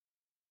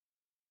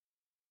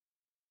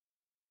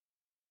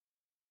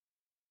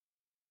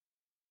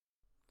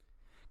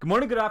Good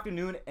morning, good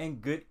afternoon,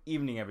 and good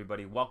evening,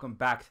 everybody. Welcome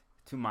back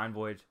to Mind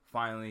Voyage,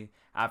 finally,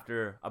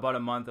 after about a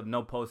month of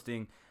no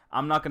posting.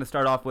 I'm not going to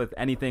start off with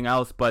anything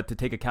else but to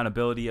take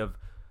accountability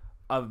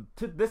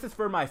this is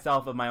for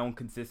myself, of my own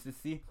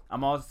consistency.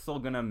 I'm also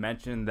going to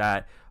mention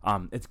that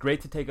it's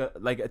great to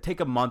take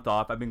a month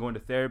off. I've been going to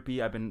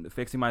therapy. I've been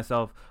fixing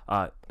myself,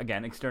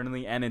 again,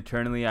 externally and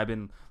internally. I've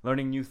been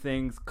learning new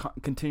things,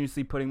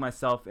 continuously putting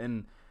myself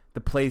in the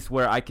place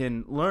where I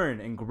can learn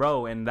and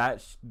grow, and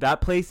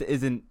that place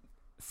isn't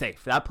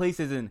safe. That place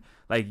isn't,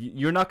 like,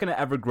 you're not going to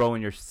ever grow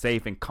in your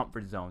safe and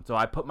comfort zone. So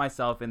I put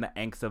myself in the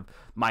angst of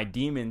my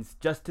demons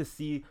just to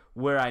see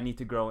where I need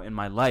to grow in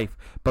my life.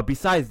 But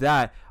besides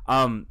that,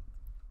 I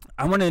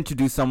want to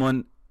introduce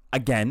someone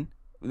again.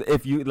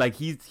 If you like,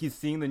 he's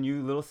seeing the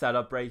new little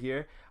setup right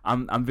here.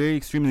 I'm very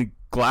extremely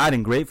glad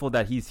and grateful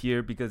that he's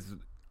here, because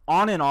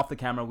on and off the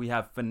camera, we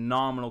have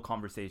phenomenal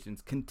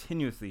conversations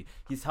continuously.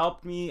 He's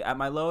helped me at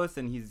my lowest,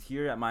 and he's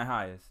here at my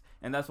highest.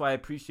 And that's why I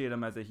appreciate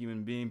him as a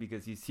human being,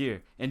 because he's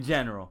here in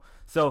general.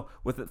 So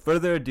with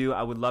further ado,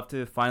 I would love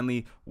to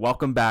finally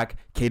welcome back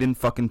Caden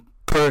fucking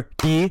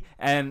Purdy.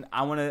 And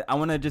I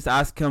wanna just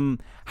ask him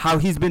how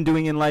he's been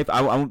doing in life. I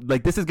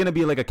like, this is gonna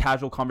be like a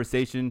casual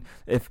conversation.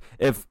 If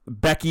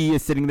Becky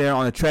is sitting there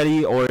on a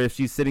treadie, or if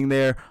she's sitting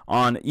there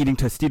on eating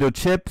Tostito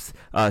chips,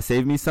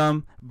 save me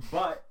some.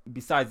 But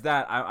besides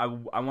that, I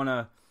want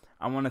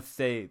to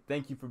say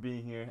thank you for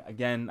being here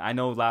again. I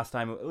know last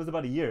time it was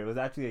about a year. It was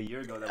actually a year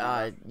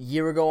ago.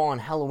 Year ago on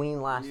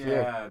Halloween last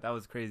year. Yeah, that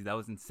was crazy. That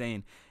was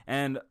insane.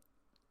 And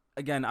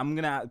again,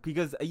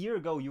 because a year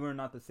ago you were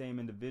not the same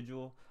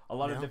individual. A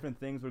lot of different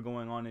things were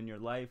going on in your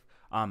life.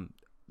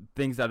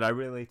 Things that I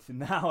relate to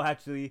now,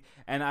 actually.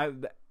 And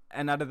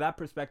out of that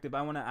perspective,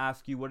 I want to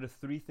ask you, what are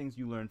 3 things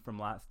you learned from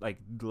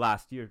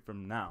last year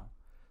from now?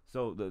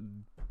 So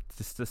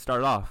just to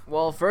start off.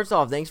 Well, first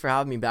off, thanks for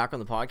having me back on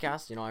the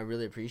podcast. I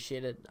really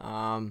appreciate it.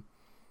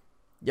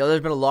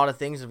 There's been a lot of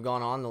things that have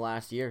gone on the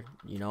last year.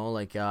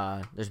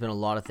 There's been a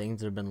lot of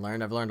things that have been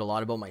learned. I've learned a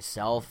lot about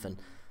myself, and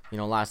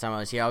last time I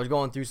was here, I was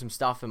going through some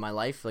stuff in my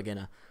life, like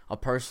in a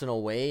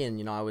personal way,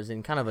 and I was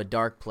in kind of a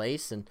dark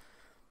place, and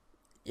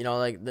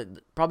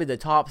probably the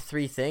top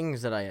 3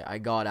 things that I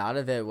got out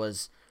of it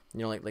was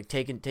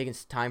taking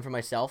time for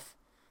myself.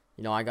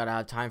 I gotta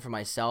have time for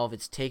myself.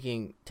 It's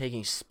taking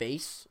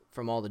space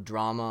from all the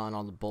drama and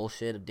all the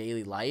bullshit of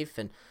daily life,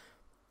 and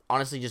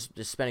honestly just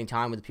spending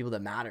time with the people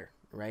that matter,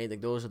 right?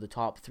 Like, those are the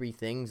top 3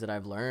 things that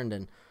I've learned,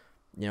 and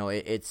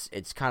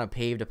it's kind of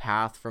paved a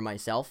path for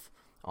myself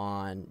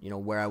on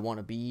where I want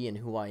to be and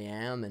who I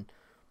am, and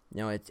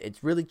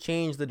it's really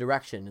changed the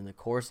direction in the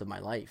course of my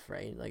life,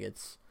 right? Like,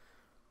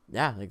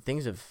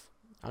 things have,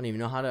 I don't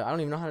even know how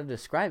to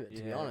describe it,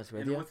 to be honest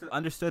with you. What's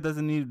understood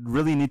doesn't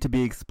really need to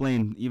be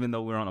explained, even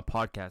though we're on a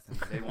podcast and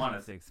they want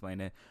us to explain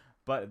it.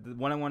 But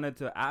what I wanted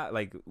to add,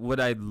 like, what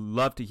I'd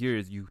love to hear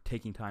is you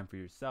taking time for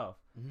yourself.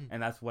 Mm-hmm.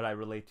 And that's what I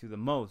relate to the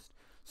most.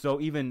 So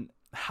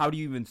how do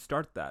you even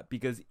start that?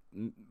 Because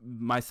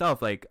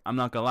myself, like, I'm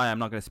not going to lie, I'm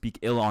not going to speak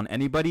ill on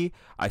anybody.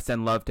 I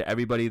send love to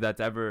everybody that's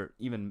ever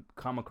even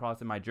come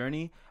across in my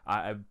journey.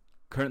 I've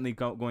currently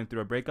going through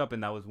a breakup,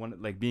 and that was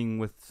being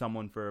with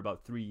someone for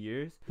about 3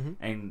 years, mm-hmm.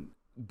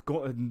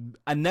 and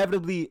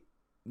inevitably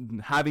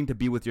having to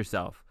be with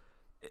yourself.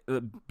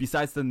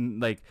 Besides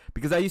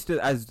because I used to,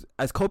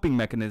 as coping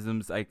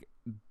mechanisms, like,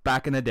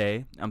 back in the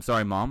day, I'm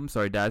sorry mom,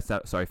 sorry dad,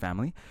 sorry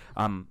family,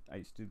 I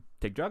used to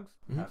take drugs,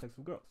 mm-hmm. have sex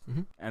with girls,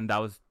 mm-hmm. and that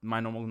was my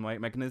normal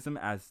mechanism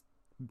as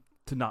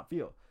to not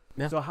feel.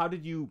 Yeah. So how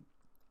did you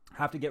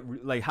have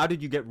to how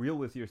did you get real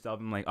with yourself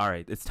and all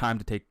right, it's time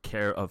to take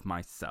care of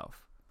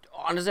myself?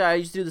 Honestly, I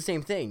used to do the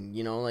same thing,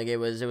 it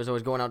was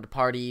always going out to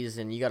parties,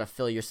 and you got to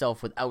fill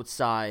yourself with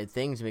outside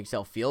things to make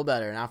yourself feel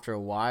better. And after a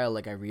while,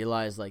 I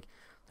realized,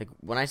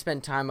 when I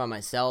spend time by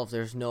myself,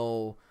 there's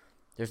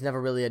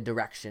never really a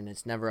direction.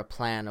 It's never a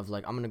plan of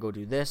I'm going to go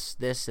do this,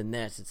 this, and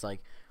this. It's okay,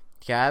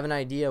 I have an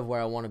idea of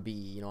where I want to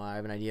be. I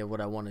have an idea of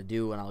what I want to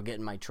do, and I'll get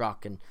in my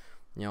truck, and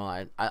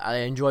I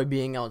enjoy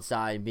being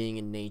outside, being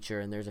in nature,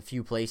 and there's a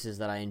few places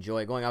that I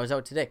enjoy going. I was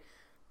out today.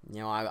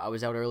 I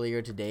was out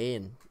earlier today,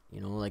 and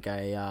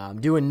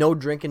I'm doing no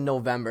drink in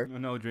November.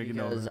 No drink in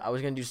November. Because I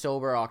was going to do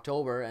sober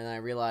October, and I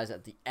realized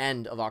at the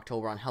end of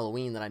October on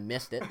Halloween that I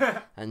missed it.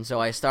 And so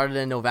I started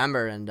in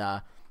November, and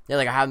I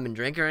haven't been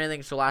drinking or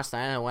anything. So last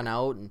night I went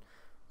out, and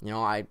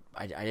I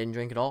didn't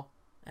drink at all,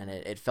 and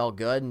it felt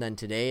good. And then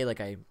today,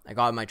 I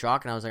got in my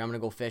truck, and I was I'm going to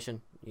go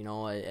fishing,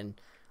 and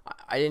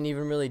I didn't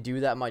even really do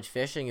that much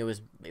fishing. It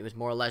was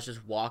more or less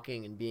just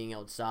walking and being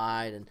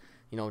outside, and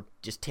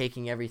just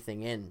taking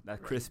everything in.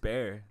 That crisp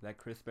air.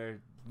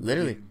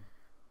 Literally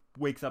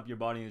wakes up your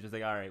body and it's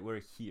just all right,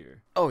 we're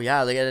here. Oh,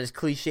 yeah. As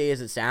cliche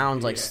as it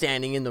sounds,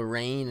 standing in the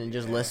rain and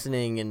just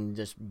listening and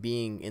just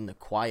being in the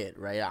quiet,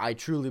 right? I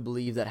truly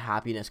believe that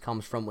happiness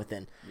comes from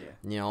within.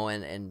 Yeah.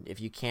 And if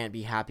you can't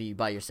be happy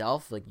by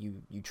yourself,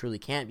 you truly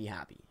can't be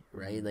happy,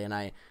 right? Mm-hmm.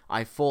 And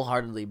I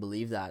full-heartedly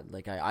believe that.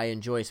 I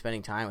enjoy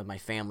spending time with my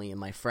family and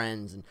my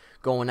friends and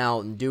going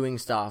out and doing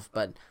stuff,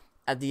 but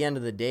at the end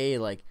of the day,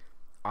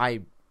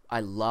 I I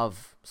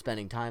love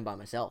spending time by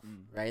myself,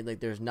 right? Like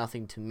there's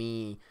nothing to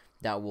me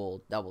that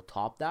will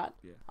top that.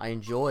 Yeah. I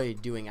enjoy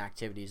doing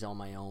activities on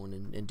my own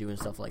and doing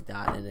stuff like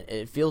that, and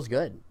it feels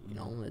good. You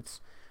know,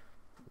 it's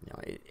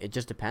it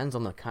just depends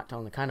on the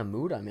kind of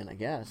mood I'm in, I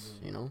guess.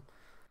 You know,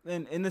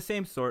 And in the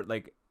same sort,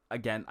 like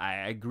again, I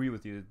agree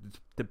with you. It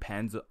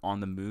depends on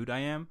the mood I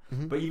am.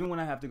 But even when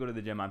I have to go to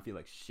the gym, I feel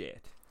like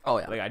shit. Oh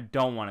yeah, Like I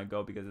don't want to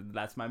go because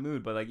that's my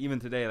mood. But like even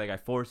today, like I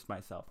forced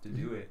myself to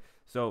do it.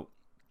 So,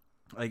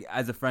 like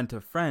as a friend to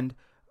a friend,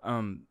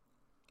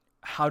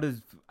 how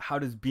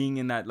does being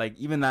in that, like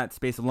even that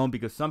space alone,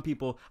 because some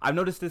people, I've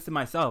noticed this in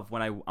myself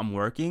when I'm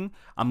working,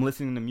 I'm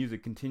listening to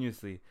music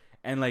continuously,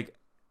 and like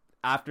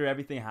after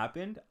everything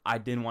happened, I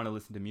didn't want to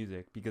listen to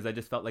music because I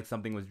just felt like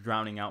something was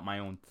drowning out my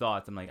own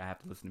thoughts. I'm like, I have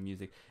to listen to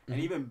music. And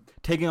even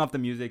taking off the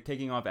music,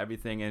 taking off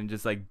everything, and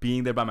just like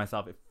being there by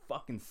myself, it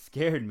fucking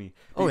scared me.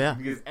 Oh, yeah.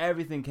 Because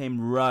everything came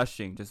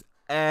rushing, just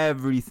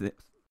everything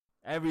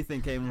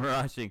came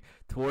rushing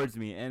towards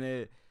me,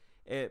 and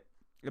it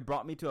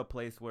brought me to a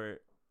place where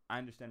I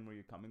understand where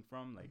you're coming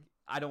from. Like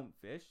I don't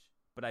fish,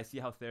 but I see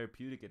how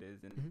therapeutic it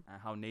is, and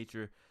how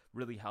nature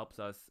really helps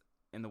us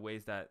in the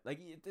ways that, like,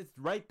 it's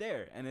right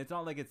there, and it's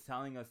not like it's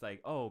telling us like,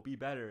 oh, be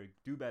better,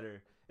 do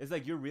better. It's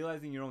like you're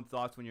realizing your own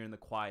thoughts when you're in the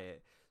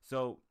quiet.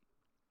 So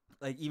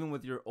like even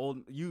with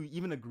you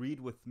even agreed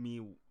with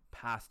me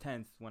past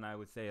tense when I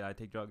would say I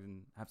take drugs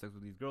and have sex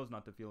with these girls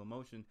not to feel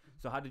emotion.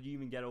 So how did you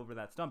even get over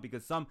that stump?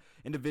 Because some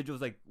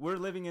individuals, like, we're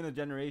living in a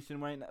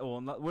generation right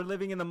now, we're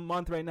living in a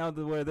month right now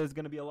where there's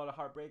going to be a lot of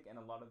heartbreak and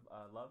a lot of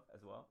love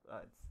as well.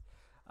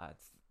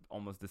 It's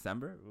almost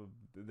December.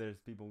 There's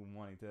people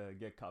wanting to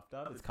get cuffed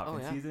up. It's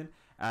cuffing season.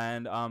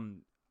 And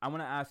I want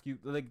to ask you,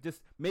 like,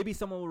 just maybe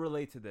someone will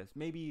relate to this.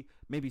 Maybe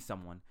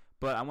someone.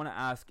 But I want to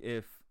ask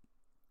if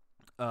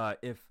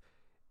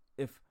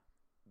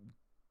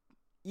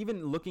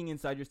even looking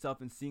inside yourself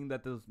and seeing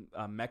that those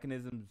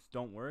mechanisms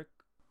don't work,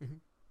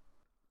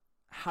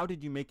 how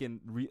did you make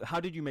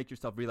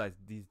yourself realize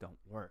these don't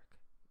work?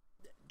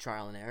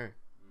 Trial and error.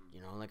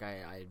 You know, like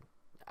I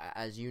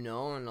as you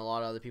know, and a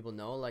lot of other people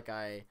know, like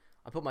I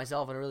put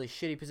myself in a really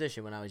shitty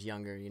position when I was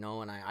younger, you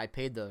know, and I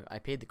paid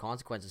the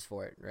consequences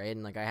for it, right?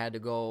 And like I had to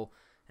go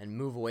and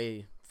move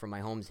away from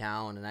my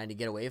hometown, and I had to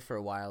get away for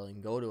a while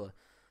and go to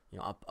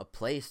a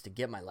place to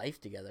get my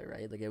life together,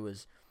 right? Like it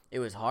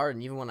was hard,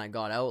 and even when I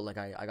got out, like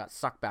I got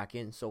sucked back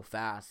in so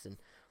fast. And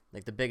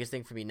like the biggest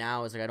thing for me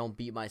now is like I don't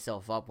beat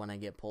myself up when I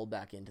get pulled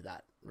back into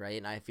that, right?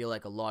 And I feel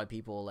like a lot of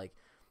people like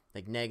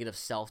negative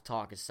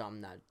self-talk is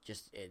something that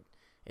just it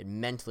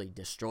mentally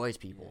destroys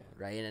people,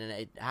 right? And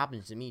it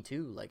happens to me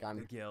too. Like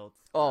I'm the guilt.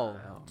 Oh,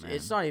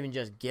 it's not even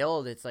just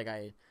guilt. It's like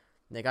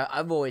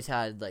I've always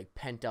had like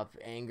pent up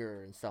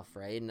anger and stuff,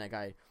 right? And like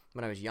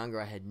when I was younger,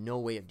 I had no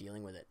way of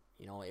dealing with it.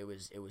 You know, it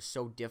was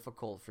so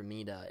difficult for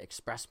me to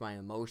express my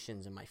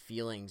emotions and my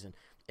feelings, and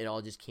it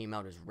all just came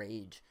out as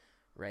rage,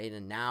 right?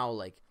 And now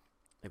like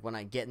when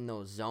I get in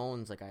those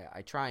zones, like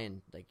I try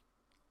and like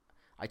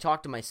I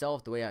talk to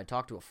myself the way I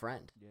talk to a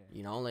friend.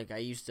 You know, like I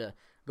used to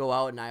go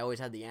out and I always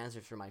had the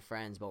answers for my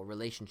friends about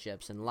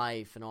relationships and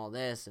life and all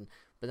this,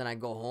 but then I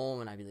go home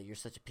and I'd be like, you're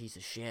such a piece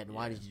of shit, and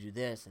why did you do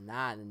this and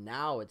that? And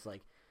now it's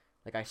like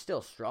I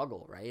still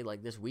struggle, right?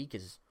 Like this week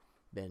has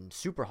been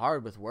super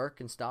hard with work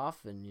and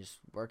stuff, and just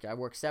work. I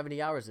worked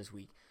 70 hours this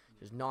week,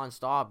 just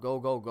nonstop,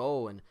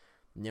 go, and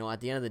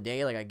at the end of the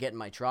day, like I get in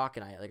my truck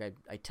and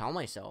I tell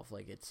myself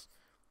like it's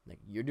like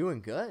you're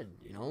doing good,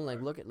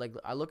 like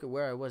I look at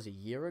where I was a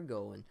year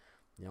ago, and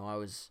I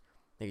was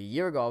like a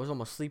year ago I was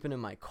almost sleeping in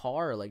my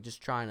car, like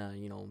just trying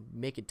to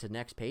make it to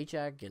next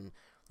paycheck, and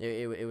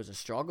it was a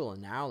struggle.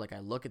 And now like I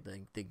look at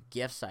the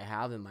gifts I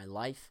have in my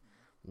life,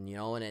 and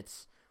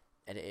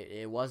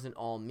it wasn't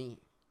all me.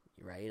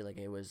 Right, like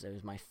it was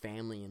my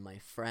family and my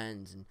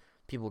friends and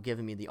people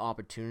giving me the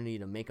opportunity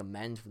to make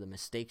amends for the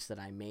mistakes that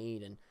I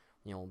made, and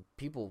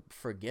people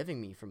forgiving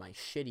me for my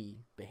shitty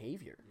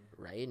behavior,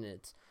 right? And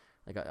it's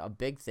like a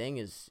big thing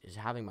is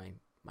having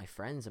my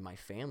friends and my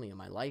family in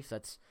my life.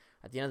 That's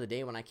at the end of the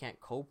day when I can't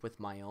cope with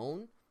my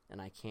own and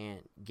I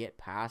can't get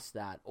past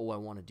that. Oh, I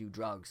want to do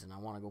drugs and I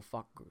want to go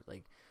fuck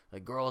like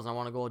girls. And I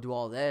want to go do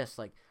all this.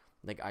 Like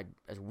I,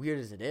 as weird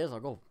as it is, I'll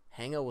go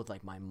hang out with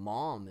like my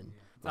mom and.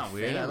 It's not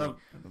weird. I love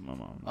my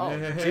mom. Oh,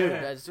 dude,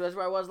 that's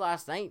where I was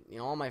last night.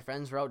 All my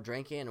friends were out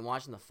drinking and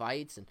watching the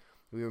fights, and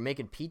we were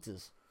making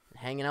pizzas,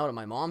 hanging out at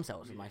my mom's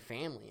house with my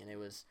family, and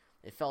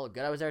it felt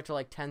good. I was there till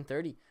like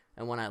 10:30,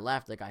 and when I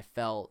left, like I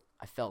felt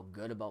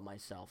good about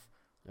myself,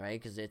 right?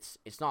 Because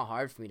it's not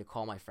hard for me to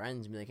call my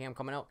friends and be like, hey, I'm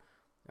coming out,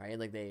 right?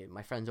 Like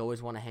my friends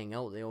always want to hang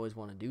out, they always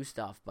want to do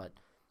stuff, but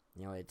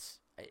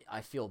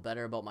I feel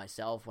better about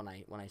myself when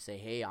I say,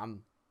 hey,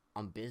 I'm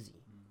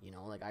busy.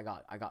 Like I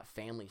got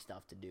family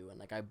stuff to do, and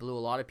like I blew a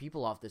lot of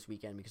people off this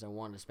weekend because I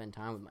wanted to spend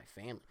time with my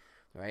family,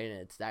 right?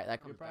 And it's that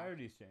comes your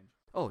priorities change.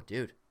 Oh,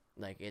 dude,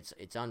 like it's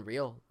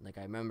unreal. Like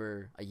I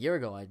remember a year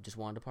ago I just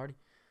wanted to party,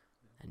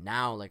 and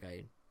now like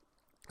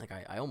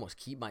I almost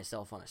keep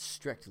myself on a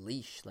strict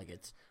leash. Like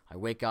I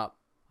wake up,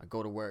 I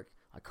go to work,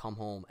 I come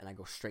home, and I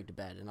go straight to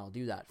bed, and I'll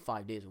do that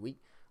 5 days a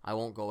week. I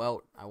won't go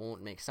out. I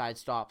won't make side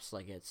stops.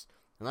 Like, it's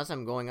unless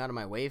I'm going out of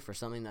my way for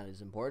something that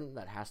is important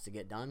that has to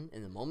get done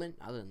in the moment.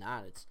 Other than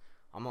that,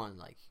 I'm on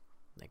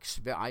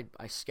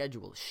I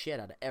schedule shit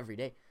out of every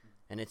day,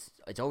 and it's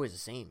always the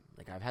same.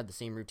 Like, I've had the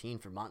same routine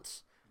for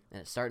months,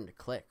 and it's starting to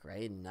click,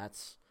 right? And that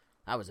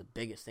was the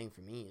biggest thing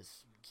for me,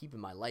 is keeping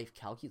my life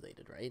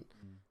calculated, right?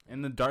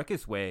 In the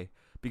darkest way,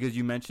 because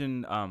you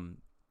mentioned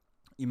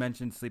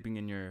sleeping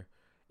in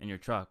your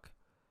truck,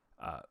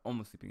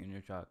 almost sleeping in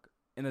your truck.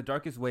 In the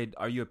darkest way,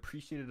 are you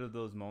appreciative of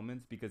those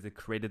moments because it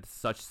created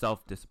such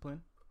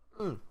self-discipline?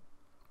 I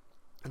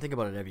think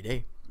about it every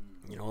day.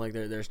 You know, like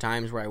there's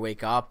times where I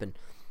wake up and,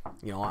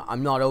 you know,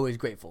 I'm not always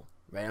grateful,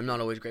 right? I'm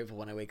not always grateful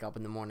when I wake up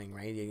in the morning,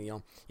 right? You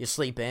know, you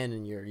sleep in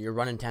and you're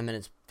running 10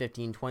 minutes,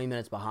 15, 20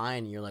 minutes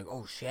behind, and you're like,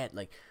 oh shit,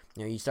 like,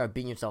 you know, you start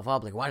beating yourself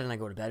up, like, why didn't I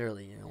go to bed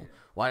early? You know,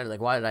 why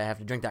did I have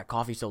to drink that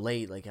coffee so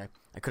late? Like, I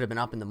could have been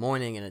up in the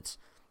morning, and it's,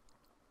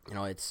 you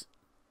know,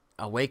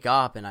 I wake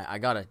up and I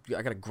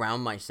gotta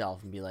ground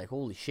myself and be like,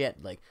 holy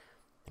shit, like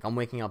I'm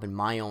waking up in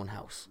my own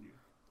house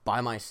by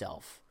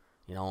myself.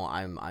 You know,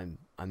 I'm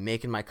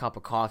making my cup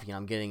of coffee and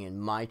I'm getting in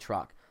my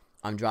truck.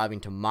 I'm driving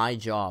to my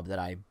job that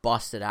I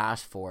busted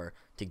ass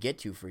to get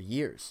to for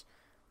years.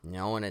 You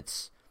know, and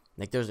it's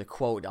like, there's a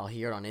quote, I'll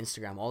hear it on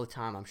Instagram all the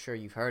time. I'm sure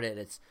you've heard it.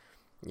 It's,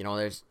 you know,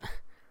 there's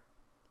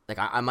like,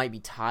 I might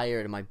be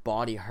tired and my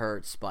body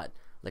hurts, but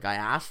like, I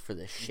asked for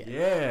this shit.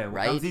 Yeah,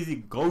 right? Comes easy,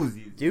 goes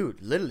easy.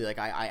 Dude, literally, like,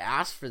 I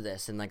asked for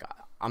this, and, like,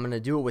 I'm going to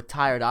do it with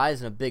tired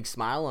eyes and a big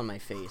smile on my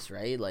face,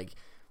 right? Like,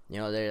 you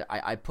know,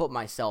 I put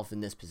myself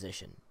in this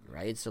position,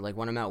 right? So, like,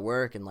 when I'm at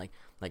work and, like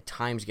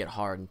times get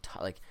hard and,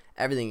 like,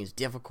 everything is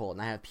difficult,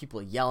 and I have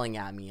people yelling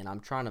at me, and I'm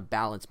trying to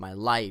balance my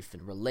life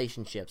and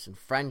relationships and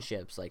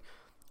friendships, like,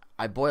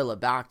 I boil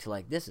it back to,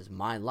 like, this is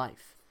my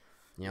life.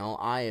 You know,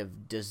 I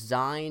have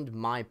designed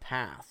my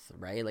path,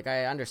 right? Like,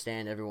 I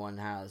understand everyone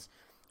has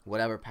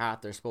whatever path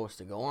they're supposed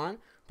to go on,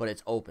 but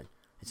it's open.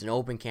 It's an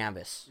open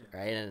canvas,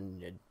 right?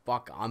 And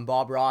I'm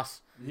Bob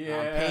Ross.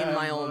 Yeah, I'm painting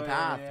my own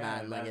path, yeah,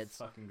 man. Like, it's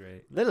fucking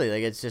great. Literally,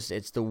 like,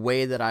 it's the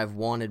way that I've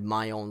wanted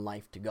my own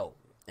life to go,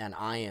 and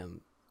I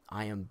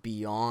am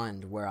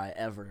beyond where I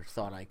ever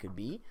thought I could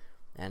be,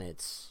 and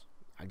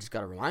I just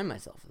got to remind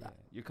myself of that.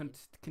 You're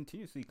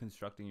continuously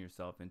constructing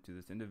yourself into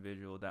this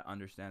individual that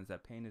understands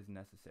that pain is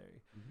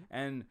necessary,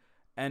 and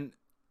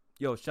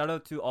yo, shout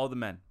out to all the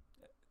men.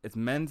 It's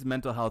Men's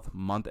Mental Health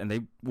Month, and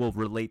they will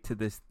relate to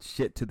this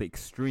shit to the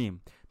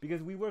extreme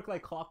because we work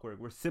like clockwork.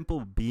 We're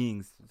simple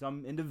beings.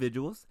 Some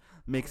individuals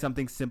make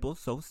something simple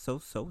so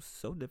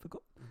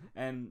difficult,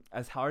 and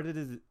as hard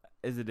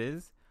as it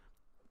is,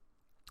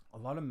 a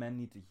lot of men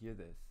need to hear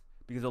this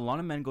because a lot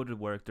of men go to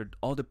work, they're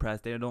all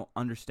depressed, they don't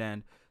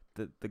understand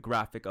the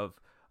graphic of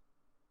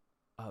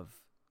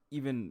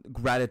even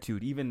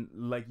gratitude, even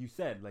like you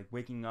said, like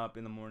waking up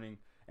in the morning.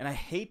 And I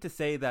hate to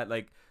say that,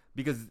 like,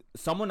 because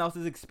someone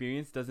else's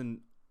experience doesn't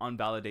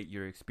invalidate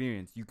your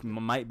experience. You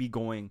might be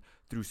going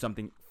through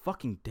something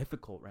fucking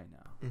difficult right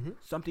now,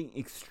 something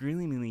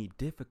extremely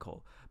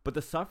difficult, but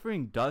the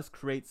suffering does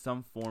create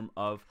some form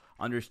of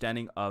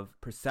understanding of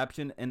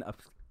perception and of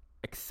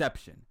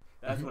exception.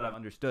 That's what I've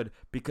understood,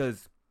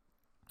 because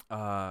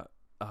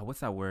what's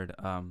that word?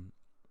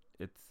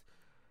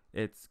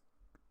 It's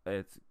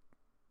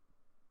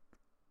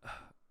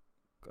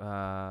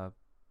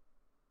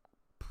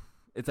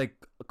like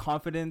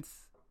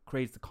confidence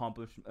creates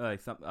accomplishment,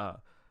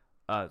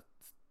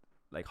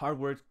 like hard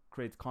work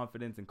creates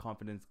confidence, and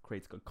confidence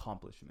creates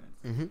accomplishments.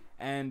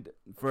 And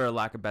for a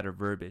lack of better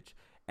verbiage,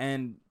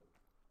 and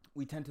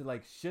we tend to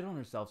like shit on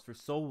ourselves for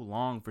so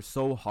long, for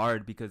so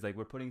hard, because like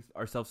we're putting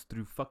ourselves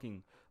through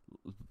fucking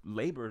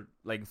labor,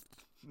 like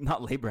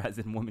not labor as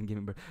in woman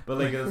giving birth, but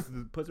like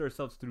puts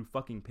ourselves through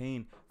fucking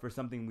pain for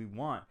something we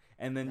want.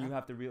 And then you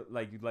have to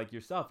like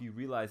yourself, you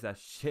realize that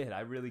shit,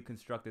 I really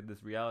constructed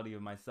this reality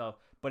of myself,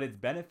 but it's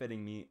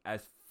benefiting me.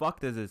 As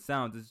fucked as it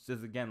sounds, it's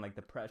just, again, like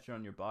the pressure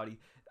on your body.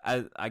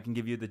 I can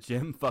give you the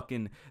gym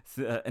fucking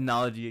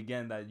analogy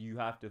again, that you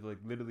have to like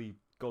literally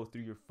go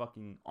through your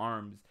fucking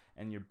arms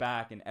and your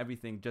back and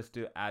everything just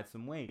to add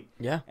some weight.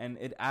 Yeah. And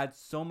it adds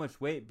so much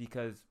weight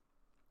because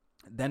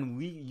then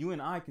you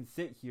and I can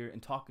sit here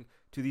and talk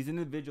to these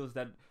individuals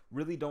that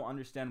really don't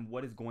understand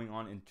what is going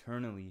on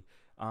internally.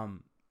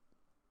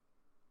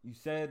 You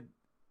said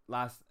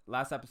last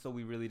episode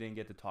we really didn't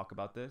get to talk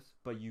about this,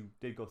 but you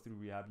did go through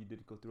rehab. You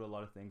did go through a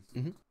lot of things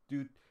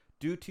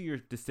due to your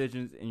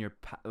decisions in your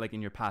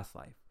in your past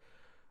life.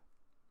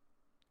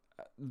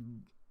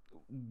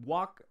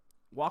 Walk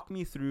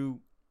me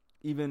through,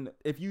 even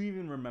if you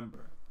even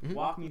remember.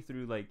 Walk me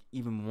through, like,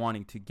 even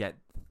wanting to get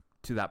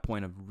to that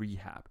point of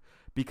rehab,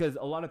 because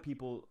a lot of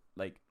people,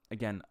 like,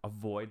 again,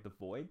 avoid the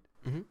void.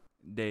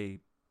 They,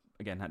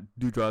 again,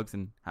 do drugs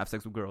and have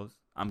sex with girls.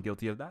 I'm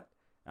guilty of that.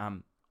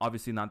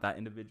 Obviously not that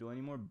individual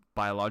anymore.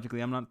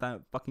 Biologically, I'm not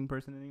that fucking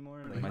person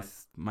anymore. Like,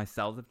 my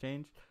cells have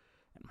changed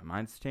and my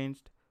mind's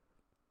changed.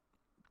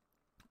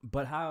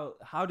 But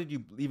how did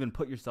you even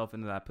put yourself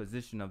into that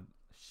position of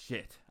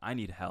shit, I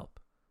need help?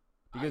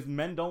 Because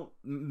men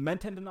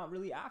tend to not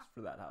really ask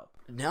for that help.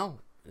 No,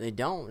 They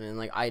don't. And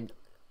like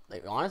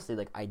honestly,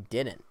 like I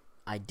didn't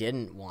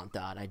want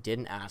that. I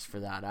didn't ask for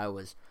that. I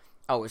was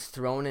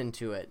thrown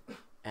into it,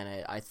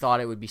 and I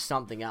thought it would be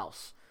something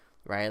else,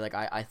 right? Like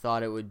I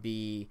thought it'd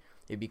be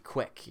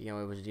quick. You know,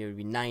 it would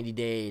be 90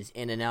 days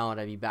in and out.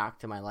 I'd be back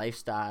to my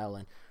lifestyle.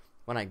 And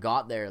when I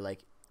got there,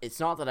 like, it's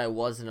not that I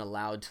wasn't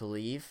allowed to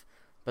leave,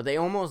 but they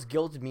almost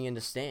guilted me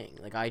into staying.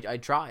 Like I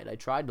tried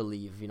to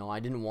leave. You know, I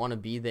didn't want to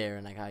be there,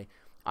 and like I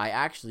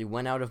actually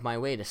went out of my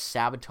way to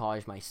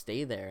sabotage my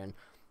stay there. And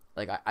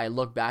like I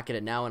look back at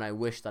it now, and I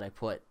wish that I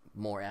put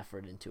more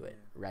effort into it,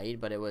 right?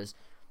 But it was,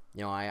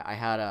 you know,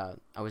 I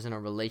was in a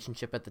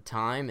relationship at the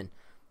time, and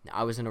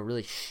I was in a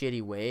really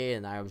shitty way,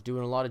 and I was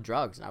doing a lot of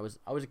drugs, and I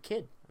was a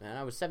kid, man.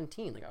 I was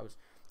 17. Like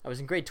I was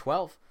in grade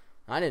 12.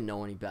 I didn't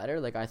know any better.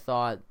 Like I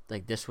thought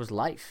like this was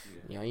life.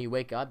 Yeah. You know, you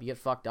wake up, you get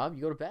fucked up,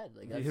 you go to bed.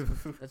 Like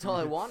that's all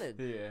I wanted.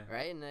 Yeah.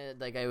 Right? And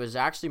like I was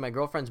actually my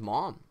girlfriend's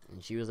mom,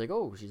 and she was like,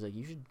 "Oh, she's like,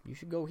 you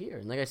should go here."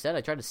 And like I said,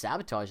 I tried to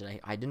sabotage it.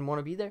 I didn't want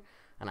to be there,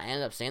 and I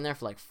ended up staying there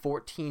for like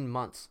 14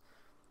 months.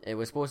 It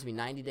was supposed to be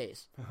 90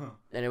 days,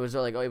 and it was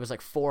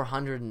like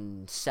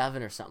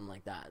 407 or something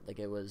like that. Like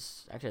it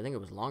was actually, I think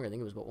it was longer. I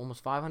think it was about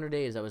almost 500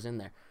 days I was in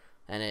there,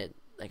 and it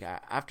like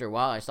after a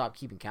while I stopped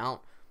keeping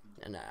count,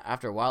 and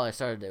after a while I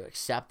started to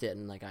accept it,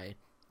 and like I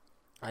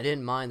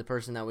didn't mind the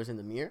person that was in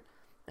the mirror,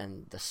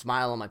 and the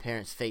smile on my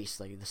parents'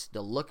 face, like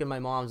the look in my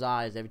mom's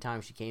eyes every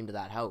time she came to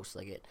that house,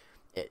 like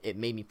it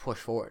made me push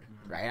forward,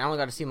 right? I only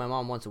got to see my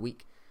mom once a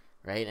week,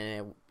 right?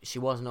 And she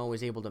wasn't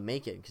always able to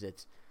make it because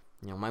it's.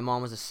 You know, my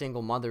mom was a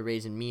single mother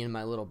raising me and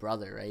my little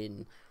brother, right?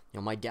 And, you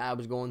know, my dad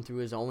was going through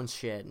his own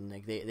shit, and,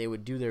 like, they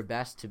would do their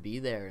best to be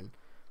there. And,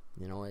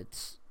 you know,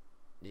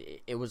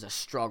 it was a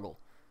struggle,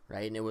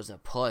 right? And it was a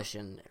push.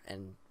 And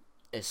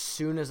as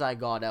soon as I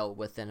got out,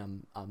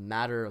 within a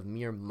matter of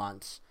mere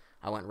months,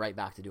 I went right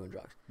back to doing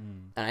drugs.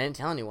 And I didn't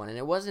tell anyone. And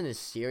it wasn't as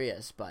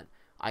serious, but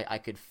I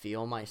could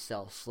feel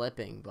myself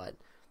slipping. But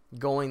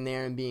going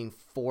there and being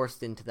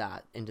forced into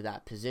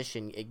that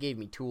position, it gave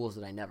me tools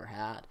that I never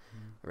had,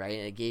 right?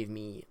 And it gave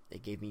me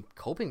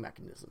coping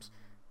mechanisms,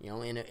 you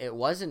know. And it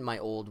wasn't my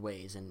old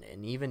ways, and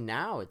even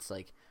now it's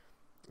like,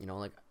 you know,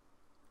 like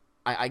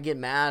I get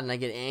mad and I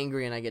get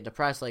angry and I get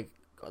depressed. Like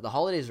the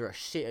holidays were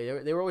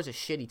they were always a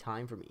shitty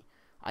time for me.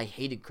 I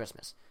hated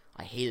Christmas.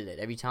 I hated it.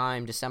 Every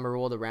time December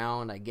rolled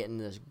around, I get in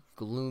this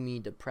gloomy,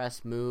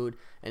 depressed mood,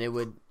 and it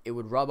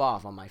would rub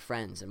off on my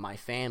friends and my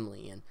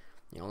family, and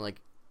you know,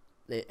 like.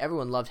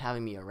 Everyone loved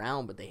having me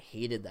around, but they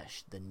hated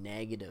the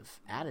negative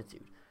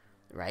attitude,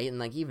 right? And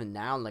like even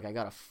now, like I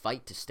gotta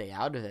fight to stay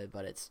out of it,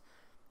 but it's,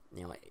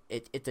 you know,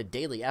 it's a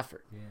daily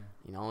effort,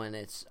 you know. And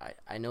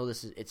I know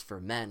it's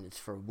for men, it's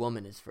for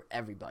women, it's for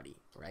everybody,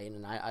 right?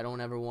 And I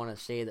don't ever want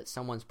to say that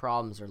someone's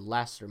problems are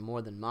less or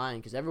more than mine,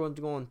 because everyone's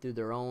going through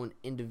their own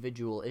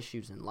individual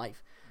issues in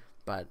life.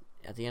 But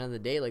at the end of the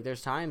day, like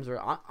there's times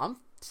where I'm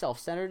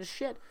self-centered as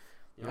shit.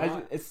 You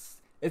know?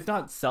 It's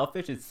not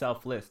selfish, it's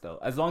selfless, though.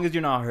 As long as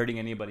you're not hurting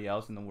anybody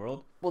else in the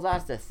world. Well,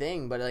 that's the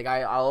thing. But like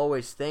I'll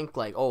always think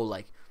like, oh,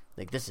 like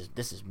this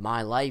is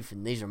my life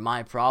and these are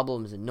my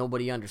problems and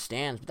nobody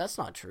understands. But that's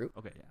not true.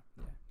 Okay,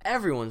 yeah.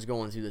 Everyone's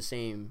going through the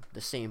same.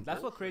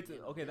 That's what creates.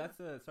 Okay, that's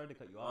sorry to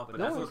cut you off, but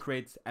that's what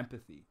creates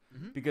empathy.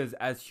 Because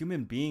as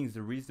human beings,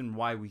 the reason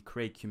why we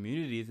create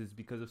communities is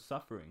because of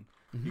suffering.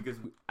 Because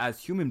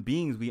as human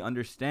beings, we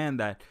understand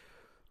that.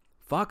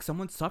 Fuck,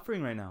 someone's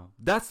suffering right now.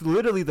 That's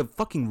literally the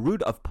fucking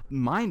root of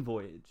Mind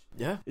Voyage.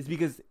 Yeah. It's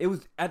because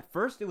at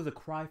first it was a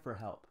cry for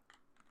help.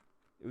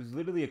 It was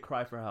literally a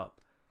cry for help.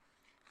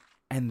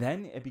 And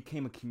then it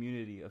became a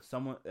community of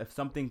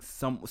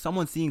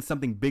someone seeing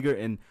something bigger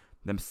in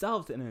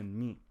themselves and in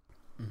me.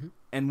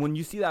 And when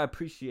you see that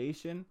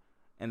appreciation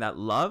and that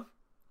love,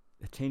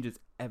 it changes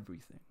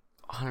everything.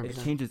 100%.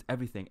 It changes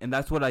everything, and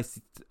that's what I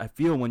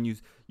feel when you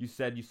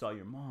said you saw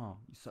your mom,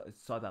 you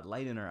saw that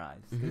light in her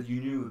eyes, because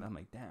you knew. And I'm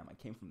like, damn, I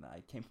came from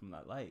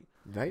that light,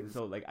 right? And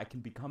so like I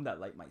can become that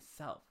light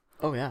myself.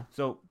 Oh yeah.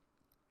 So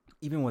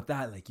even with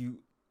that,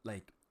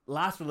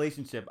 last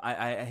relationship,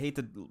 I hate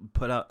to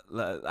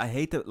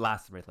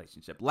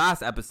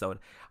last episode,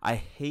 I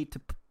hate to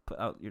put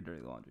out your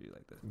dirty laundry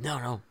like this.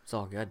 No, it's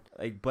all good.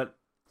 But.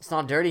 It's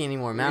not dirty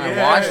anymore, man. I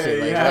watched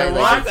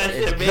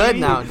it. It's good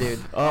now, dude.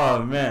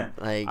 Oh man.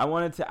 I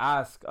wanted to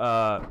ask.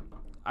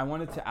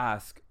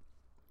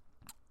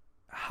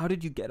 How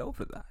did you get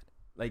over that?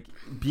 Like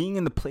being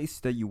in the place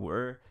that you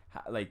were,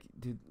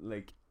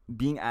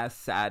 being as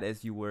sad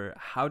as you were.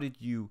 How did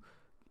you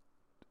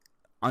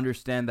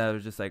understand that it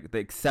was just like the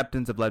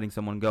acceptance of letting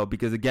someone go?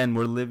 Because again,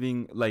 we're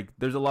living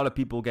there's a lot of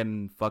people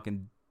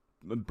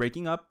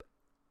breaking up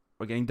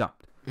or getting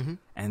dumped,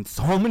 and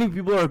so many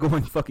people are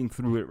going fucking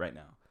through it right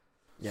now.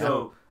 Yeah.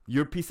 So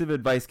your piece of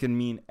advice can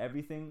mean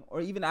everything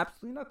or even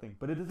absolutely nothing,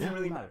 but it doesn't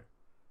really matter.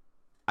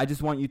 I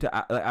just want you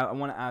to, I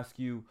want to ask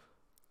you,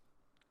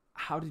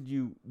 how did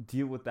you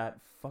deal with that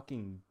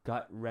fucking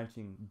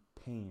gut-wrenching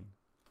pain?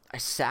 I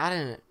sat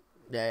in it.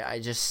 I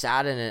just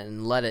sat in it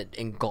and let it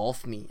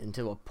engulf me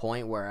into a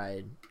point where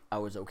I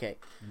was okay.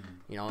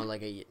 You know,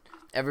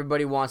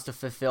 everybody wants to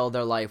fulfill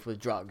their life with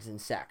drugs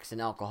and sex and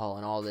alcohol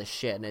and all this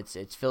shit, and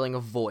it's filling a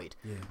void,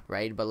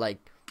 right? But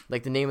like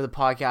the name of the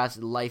podcast,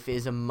 life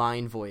is a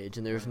mind voyage,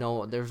 and there's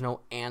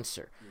no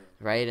answer,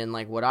 right? And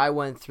like what I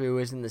went through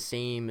isn't the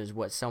same as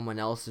what someone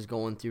else is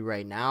going through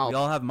right now. We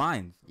all have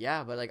minds.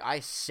 Yeah, but like I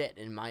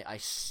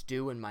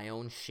stew in my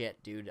own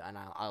shit, dude, and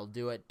I'll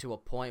do it to a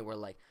point where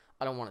like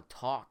I don't want to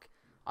talk,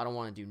 I don't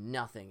want to do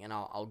nothing, and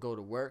I'll go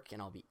to work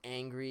and I'll be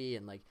angry,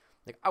 and like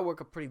I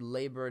work a pretty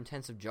labor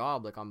intensive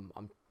job. Like I'm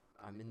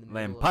in the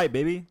laying pipe,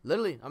 baby.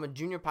 Literally, I'm a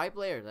junior pipe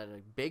layer at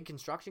a big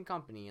construction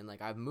company, and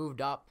like I've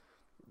moved up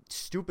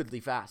stupidly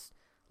fast,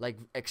 like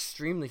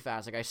extremely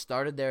fast. Like I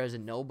started there as a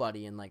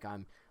nobody, and like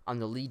I'm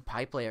the lead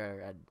pipe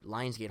layer at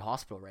Lionsgate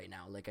Hospital right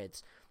now. Like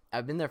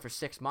I've been there for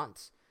 6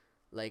 months.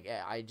 Like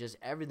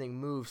everything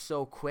moves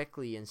so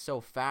quickly and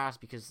so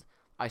fast because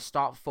I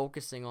stopped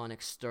focusing on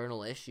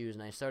external issues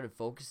and I started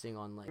focusing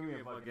on like. Give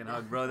me a fucking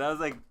hug, bro. That was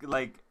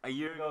like a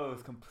year ago. It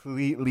was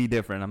completely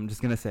different. I'm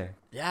just gonna say.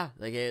 Yeah,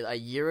 like a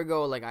year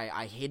ago, like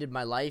I hated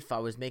my life. I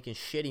was making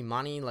shitty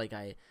money. Like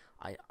I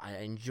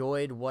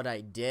enjoyed what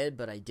I did,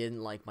 but I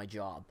didn't like my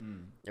job,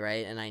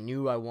 right? And I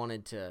knew I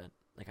wanted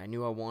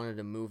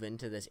to move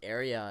into this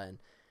area, and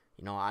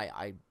you know,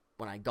 I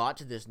when I got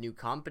to this new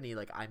company,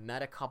 like I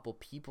met a couple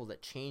people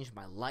that changed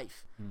my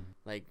life.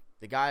 Like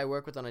the guy I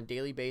work with on a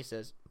daily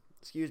basis,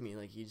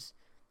 like he's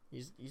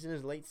in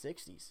his late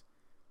 60s,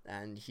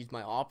 and he's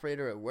my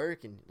operator at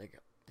work, and like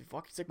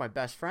he's like my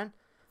best friend.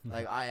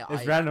 Like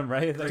it's random,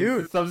 right? It's like,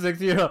 dude, some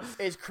 60-year-old.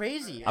 It's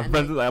crazy.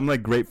 I'm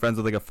like great friends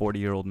with like a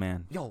 40-year-old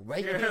man. Yo,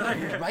 right,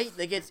 right?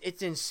 Like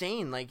it's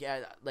insane. Like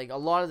a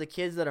lot of the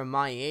kids that are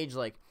my age,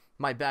 like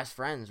my best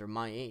friends are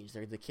my age.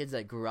 They're the kids that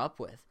I grew up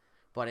with.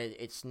 But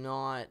it's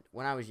not.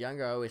 When I was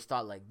younger, I always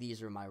thought like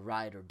these are my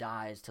ride or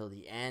dies till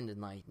the end, and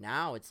like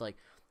now it's like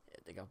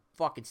a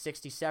fucking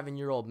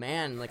 67-year-old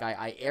man. Like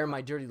I air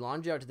my dirty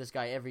laundry out to this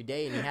guy every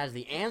day, and he has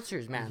the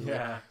answers, man.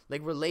 Yeah.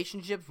 Like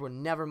relationships were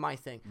never my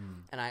thing,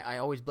 and I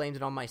always blamed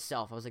it on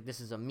myself. I was like, this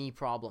is a me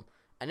problem,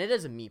 and it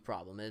is a me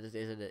problem.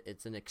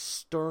 It's an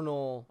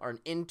external or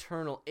an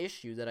internal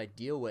issue that I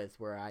deal with,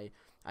 where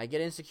I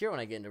get insecure when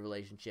I get into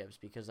relationships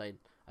because I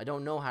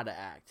don't know how to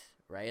act,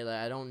 right? Like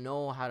I don't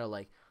know how to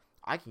like.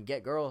 I can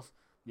get girls.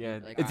 Yeah,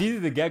 like it's easy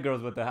to get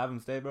girls, but to have them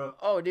stay, bro.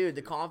 Oh, dude,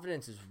 the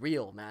confidence is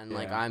real, man. Yeah.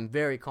 Like I'm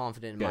very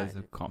confident in Guys,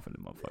 a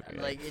confident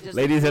motherfucker. Like it just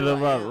ladies hit who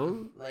them I up.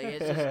 am. Like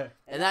it's just,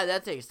 and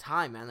that takes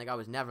time, man. Like I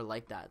was never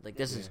like that. Like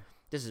this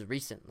is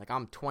recent. Like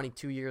I'm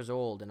 22 years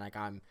old, and like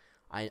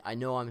I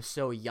know I'm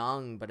so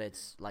young, but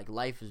it's like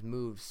life has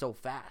moved so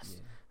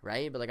fast,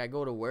 right? But like I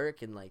go to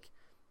work, and like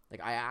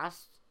I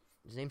asked.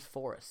 His name's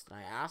Forrest, and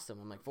I asked him,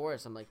 I'm like,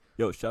 Forrest,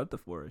 yo, shout out to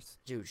Forrest.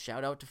 Dude,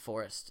 shout out to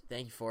Forrest.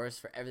 Thank you,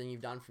 Forrest, for everything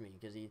you've done for me,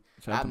 because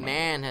that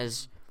man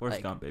has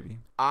Forrest Gump, baby.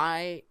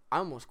 I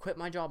almost quit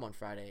my job on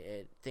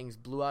Friday. Things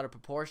blew out of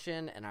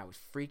proportion, and I was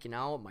freaking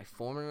out. My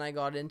foreman and I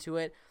got into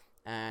it,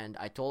 and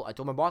I told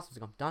my boss, I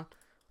was like, I'm done.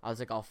 I was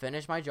like, I'll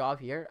finish my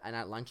job here, and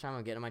at lunchtime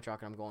I'll get in my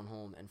truck and I'm going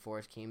home. And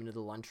Forrest came into the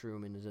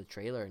lunchroom into the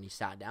trailer, and he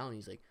sat down, and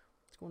he's like,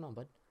 what's going on,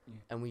 bud? Yeah.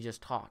 And we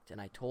just talked, and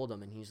I told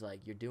him, and he's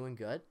like, you're doing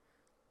good.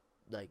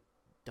 Like,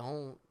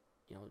 don't,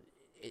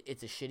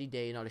 it's a shitty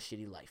day, not a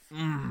shitty life.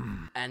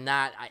 And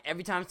that,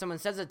 every time someone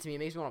says that to me, it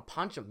makes me want to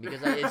punch them,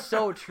 because it's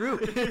so true.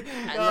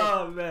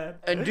 And man.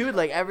 And dude,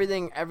 like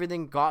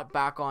everything got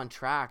back on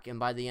track,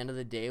 and by the end of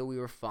the day, we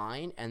were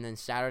fine. And then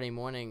Saturday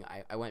morning,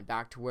 I went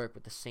back to work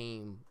with the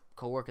same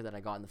coworker that I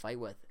got in the fight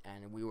with,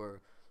 and we were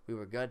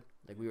good.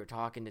 Like we were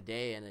talking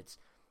today, and it's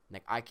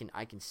like I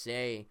can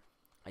say,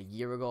 a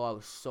year ago I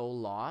was so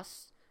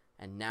lost.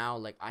 And now,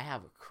 like, I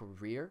have a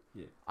career,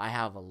 I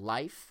have a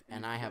life,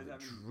 and I have a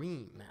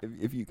dream, man.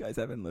 If you guys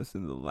haven't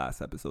listened to the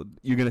last episode,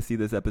 you're going to see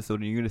this episode,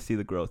 and you're going to see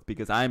the growth,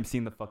 because I am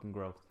seeing the fucking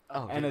growth.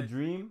 Oh, and a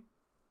dream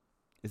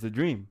is a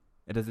dream.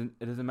 It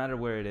doesn't matter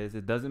where it is.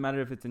 It doesn't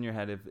matter if it's in your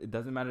head. It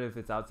doesn't matter if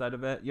it's outside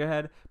of your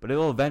head, but it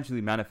will eventually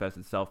manifest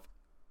itself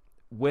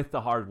with the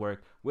hard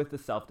work, with the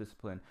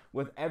self-discipline,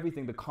 with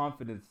everything, the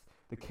confidence,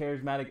 the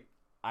charismatic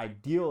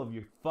ideal of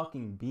your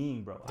fucking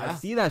being, bro. I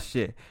see that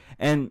shit,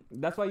 and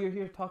that's why you're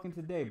here talking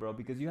today, bro,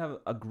 because you have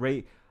a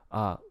great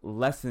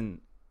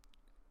lesson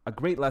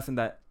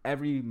that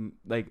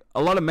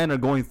a lot of men are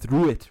going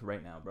through it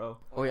right now, bro.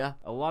 Oh yeah,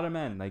 a lot of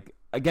men. Like,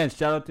 again,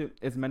 shout out to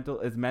it's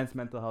Men's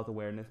Mental Health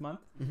Awareness Month,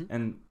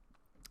 and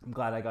I'm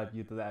glad I got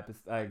you to that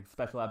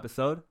special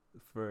episode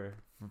for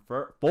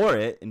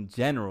it in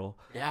general.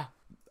 Yeah.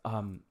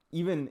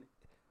 Even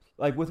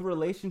like with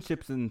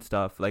relationships and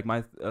stuff,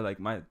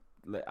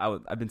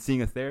 I've been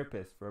seeing a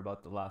therapist for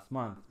about the last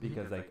month,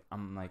 because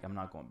I'm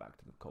not going back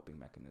to the coping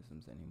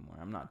mechanisms anymore.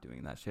 I'm not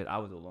doing that shit. I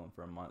was alone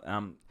for a month,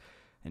 and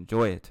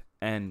enjoy it.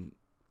 And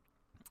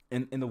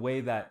in the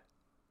way that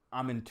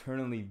I'm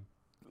internally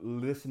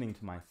listening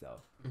to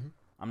myself.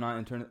 I'm not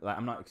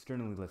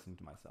externally listening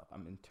to myself.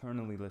 I'm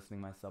internally listening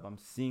to myself. I'm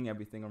seeing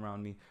everything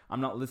around me. I'm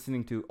not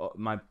listening to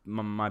my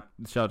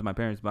shout out to my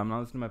parents, but I'm not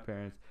listening to my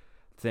parents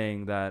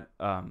saying that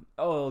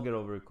I'll get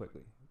over it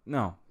quickly.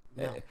 No.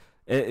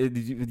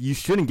 You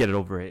shouldn't get it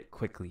over it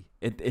quickly.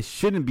 It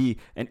shouldn't be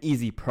an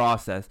easy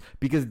process,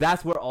 because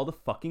that's where all the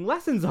fucking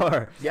lessons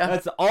are. Yeah.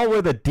 That's all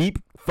where the deep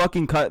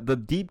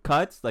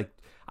cuts. Like,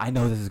 I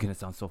know this is gonna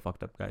sound so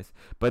fucked up, guys,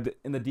 but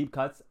in the deep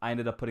cuts, I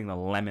ended up putting the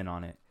lemon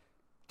on it,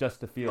 just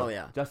to feel,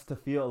 just to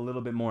feel a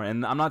little bit more.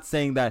 And I'm not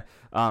saying that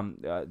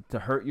to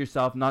hurt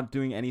yourself, not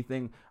doing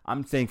anything.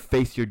 I'm saying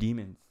face your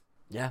demons.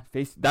 Yeah.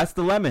 That's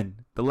the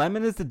lemon. The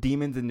lemon is the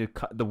demons, and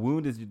the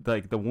wound is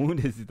like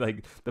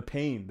the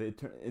pain, the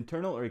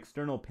internal or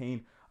external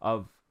pain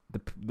of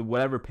the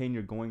whatever pain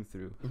you're going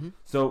through. Mm-hmm.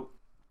 So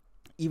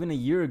even a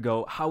year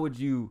ago, how would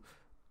you,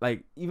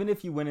 like, even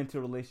if you went into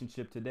a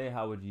relationship today,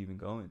 how would you even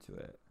go into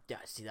it? Yeah,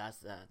 see, that's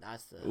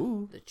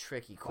the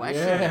tricky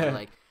question. Yeah.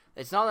 Like,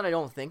 it's not that I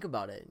don't think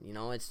about it, you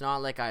know. It's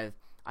not like I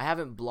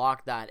haven't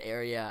blocked that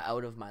area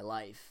out of my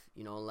life,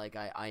 you know. Like,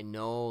 I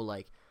know,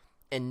 like,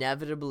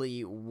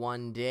 inevitably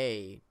one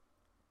day,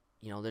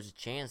 you know, there's a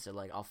chance that,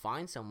 like, I'll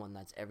find someone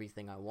that's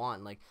everything I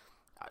want. Like,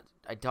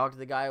 I talked to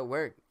the guy at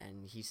work,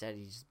 and he said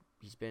he's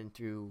been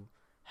through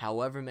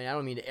however many, I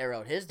don't mean to air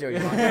out his dirty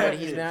laundry, but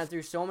he's been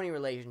through so many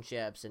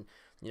relationships, and,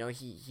 you know,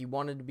 he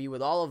wanted to be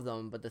with all of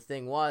them, but the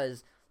thing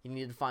was, he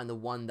needed to find the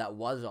one that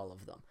was all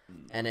of them.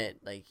 And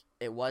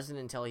it wasn't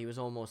until he was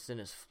almost in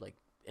his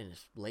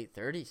late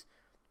 30s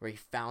where he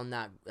found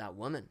that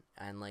woman.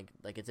 And like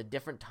it's a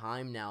different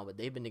time now, but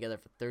they've been together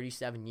for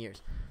 37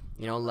 years.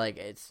 You know, like,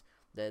 it's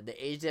the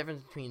age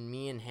difference between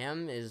me and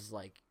him is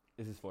like,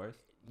 Is this Forrest?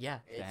 yeah,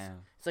 Damn.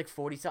 it's like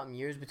 40 something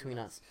years between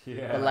us.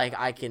 Yeah. But like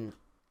I can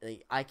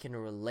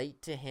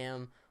relate to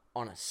him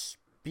on a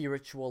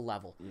spiritual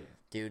level. Yeah.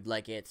 Dude,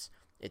 like, it's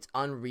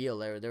unreal.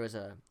 There was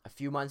a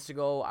few months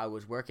ago, I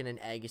was working in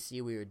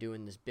Agassiz. We were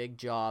doing this big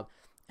job,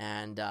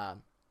 and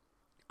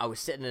I was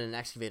sitting in an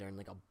excavator, in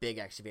like a big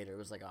excavator. It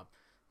was like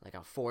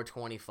a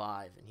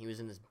 425, and he was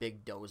in this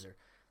big dozer.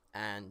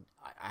 And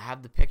I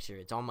have the picture.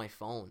 It's on my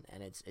phone,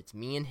 and it's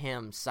me and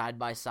him side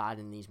by side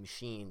in these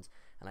machines.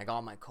 And I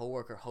got my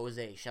coworker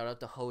Jose. Shout out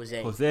to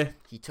Jose. Jose.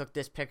 He took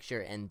this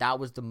picture, and that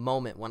was the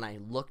moment when I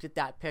looked at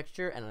that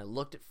picture, and I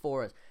looked at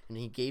Forrest, and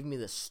he gave me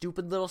the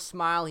stupid little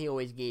smile he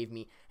always gave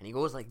me, and he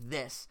goes like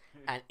this.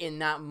 And in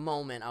that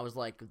moment, I was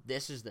like,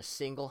 this is the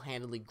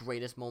single-handedly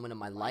greatest moment of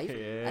my life.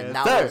 Yes, and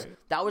sir.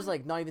 that was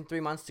like not even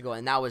 3 months ago,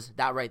 and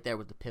that right there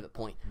was the pivot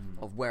point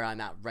of where I'm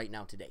at right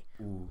now today.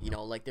 Ooh. You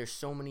know, like, there's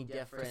so many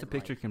different. Just a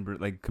picture can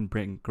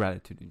bring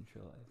gratitude into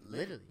your life.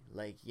 Literally,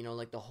 like, you know,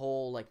 like the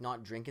whole like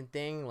not drinking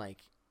thing, like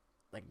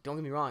don't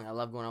get me wrong, I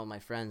love going out with my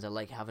friends, I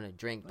like having a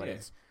drink, but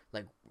it's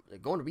like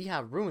going to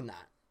rehab ruined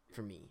that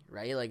for me,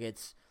 right? Like,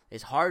 it's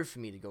hard for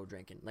me to go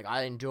drinking. Like,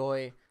 I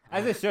enjoy,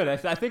 as it should. I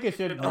think it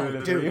should.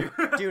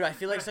 Dude, I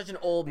feel like such an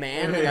old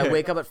man. Like, I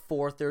wake up at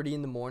 4:30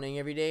 in the morning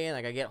every day, and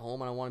like I get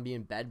home and I want to be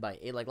in bed by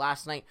 8. Like,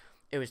 last night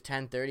it was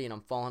 10:30 and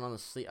I'm falling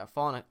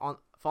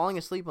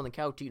asleep on the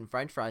couch eating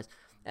French fries,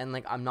 and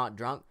like, I'm not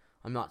drunk,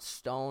 I'm not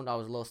stoned. I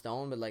was a little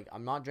stoned, but like,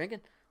 I'm not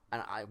drinking.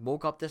 And I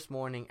woke up this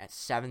morning at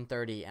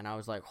 7:30, and I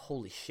was like,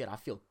 holy shit, I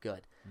feel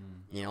good.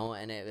 You know,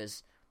 and it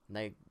was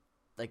like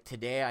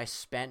today I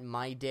spent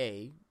my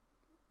day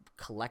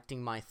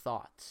collecting my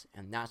thoughts,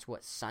 and that's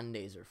what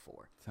Sundays are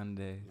for.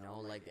 Sunday. You know,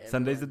 like,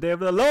 Sunday's the day of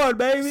the Lord,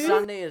 baby.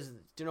 Sunday is,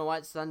 you know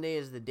what? Sunday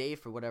is the day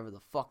for whatever the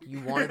fuck you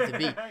want it to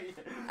be.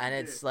 And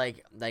it's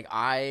like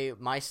I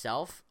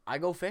myself, I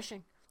go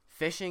fishing.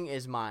 Fishing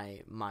is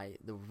the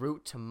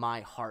route to my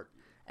heart.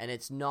 And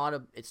it's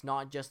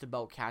not just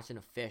about catching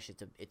a fish.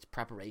 It's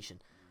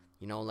preparation.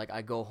 You know, like,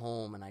 I go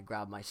home and I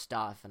grab my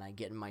stuff and I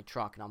get in my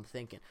truck and I'm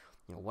thinking,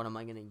 you know, what am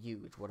I going to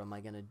use? What am I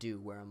going to do?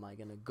 Where am I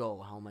going to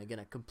go? How am I going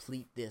to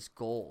complete this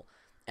goal?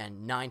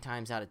 And 9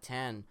 times out of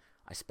 10,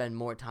 I spend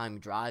more time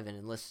driving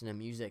and listening to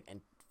music and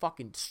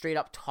fucking straight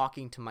up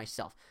talking to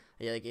myself.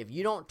 Like, if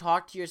you don't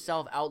talk to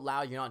yourself out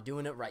loud, you're not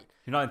doing it right.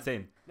 You're not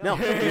insane. No,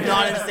 you're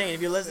not insane.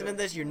 If you're listening to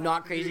this, you're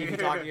not crazy if you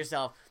talk to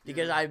yourself.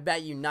 Because I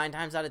bet you 9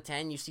 times out of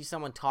 10, you see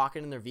someone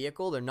talking in their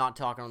vehicle, they're not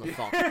talking on the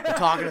phone. They're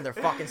talking to their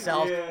fucking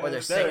selves, or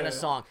they're singing a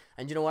song.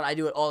 And you know what? I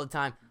do it all the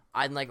time.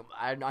 I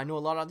know a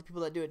lot of other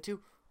people that do it too.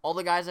 All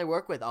the guys I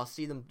work with, I'll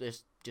see them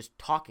just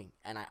talking,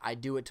 and I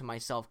do it to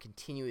myself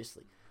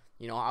continuously.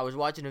 You know, I was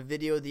watching a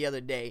video the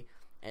other day,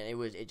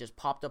 and it just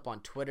popped up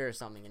on Twitter or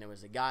something, and it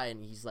was a guy,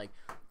 and he's like,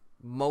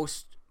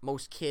 most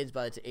kids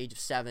by the age of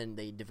 7,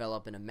 they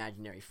develop an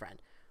imaginary friend.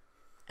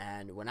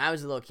 And when I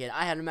was a little kid,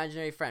 I had an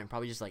imaginary friend,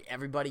 probably just like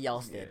everybody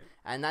else did.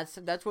 And that's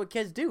what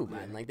kids do,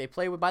 man. Like, they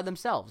play by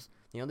themselves.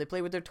 You know, they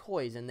play with their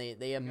toys, and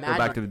they imagine. Go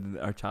back to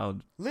our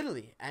child.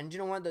 Literally. And you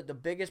know what? The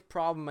biggest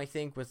problem, I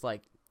think, with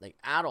like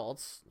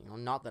adults, you know,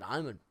 not that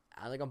I'm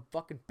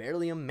fucking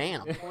barely a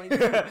man. I'm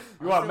 22.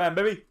 You are a man,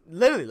 baby.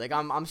 Literally, like,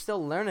 I'm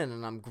still learning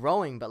and I'm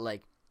growing, but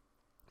like,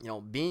 you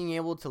know, being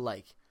able to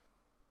like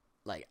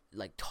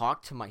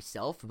talk to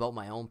myself about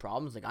my own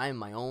problems. Like, I am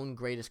my own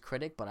greatest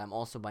critic, but I'm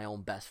also my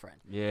own best friend.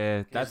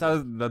 Yeah, that's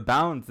how the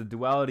balance, the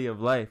duality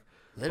of life.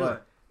 Literally.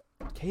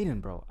 But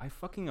Caden, bro, I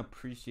fucking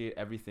appreciate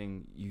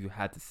everything you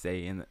had to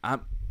say, and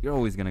you're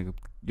always gonna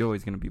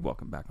be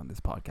welcome back on this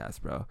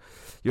podcast, bro.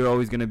 You're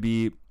always gonna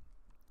be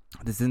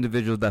this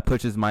individual that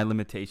pushes my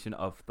limitation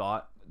of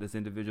thought, this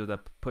individual that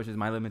pushes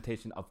my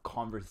limitation of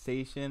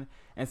conversation,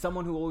 and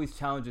someone who always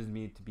challenges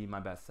me to be my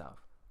best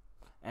self.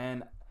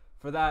 And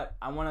for that,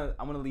 I want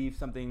to leave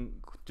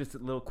something, just a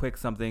little quick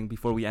something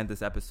before we end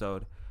this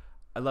episode.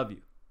 I love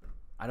you.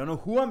 I don't know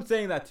who I'm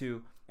saying that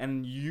to,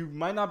 and you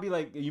might be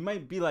like,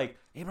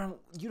 hey, bro,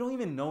 you don't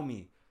even know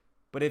me.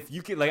 But if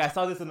you could, like, I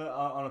saw this on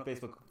a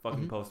Facebook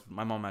fucking post.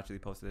 My mom actually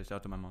posted it. Shout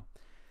out to my mom.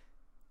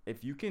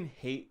 If you can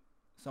hate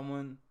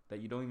someone that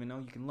you don't even know,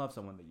 you can love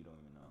someone that you don't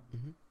even know.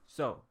 Mm-hmm.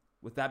 So,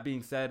 with that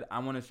being said, I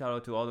want to shout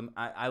out to all them.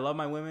 I love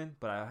my women,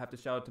 but I have to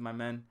shout out to my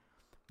men.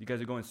 You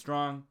guys are going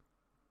strong.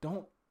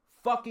 Don't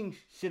fucking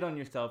shit on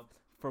yourself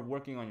for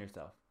working on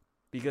yourself,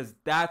 because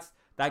that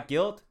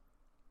guilt's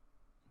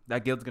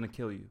gonna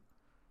kill you.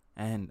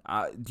 And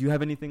do you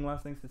have anything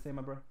last things to say,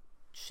 my bro?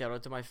 Shout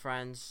out to my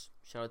friends.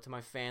 Shout out to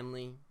my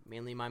family,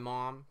 mainly my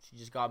mom. She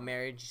just got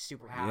married. She's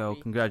super happy. Yo,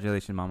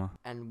 congratulations, mama.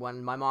 And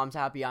when my mom's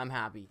happy, I'm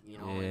happy. You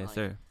know. Yeah, like,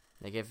 sir.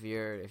 Like if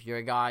you're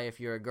a guy, if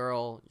you're a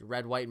girl, you're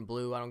red, white, and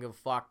blue. I don't give a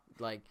fuck.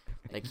 Like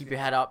keep your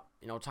head up.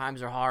 You know,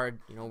 times are hard.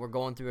 You know, we're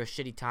going through a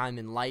shitty time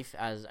in life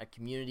as a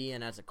community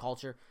and as a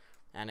culture,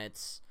 and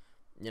it's,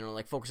 you know,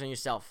 like, focus on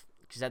yourself,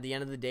 because at the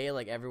end of the day,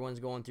 like, everyone's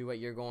going through what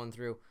you're going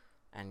through,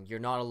 and you're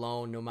not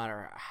alone, no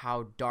matter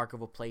how dark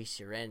of a place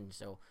you're in.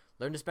 So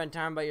learn to spend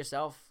time by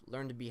yourself.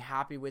 Learn to be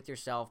happy with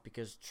yourself,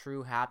 because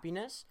true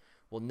happiness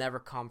will never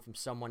come from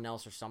someone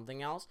else or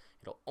something else.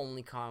 It'll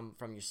only come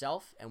from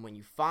yourself. And when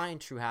you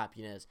find true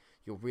happiness,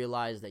 you'll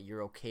realize that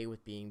you're okay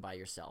with being by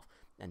yourself.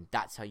 And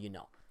that's how you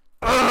know.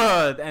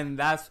 And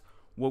that's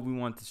what we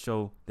want to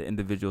show the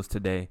individuals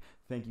today.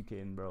 Thank you,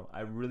 Caden, bro.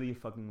 I really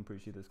fucking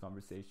appreciate this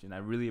conversation. I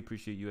really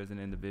appreciate you as an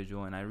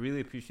individual. And I really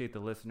appreciate the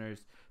listeners,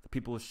 the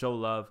people who show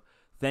love.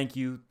 Thank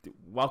you.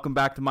 Welcome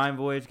back to Mind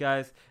Voyage,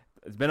 guys.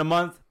 It's been a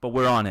month, but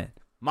we're on it.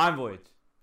 Mind Voyage.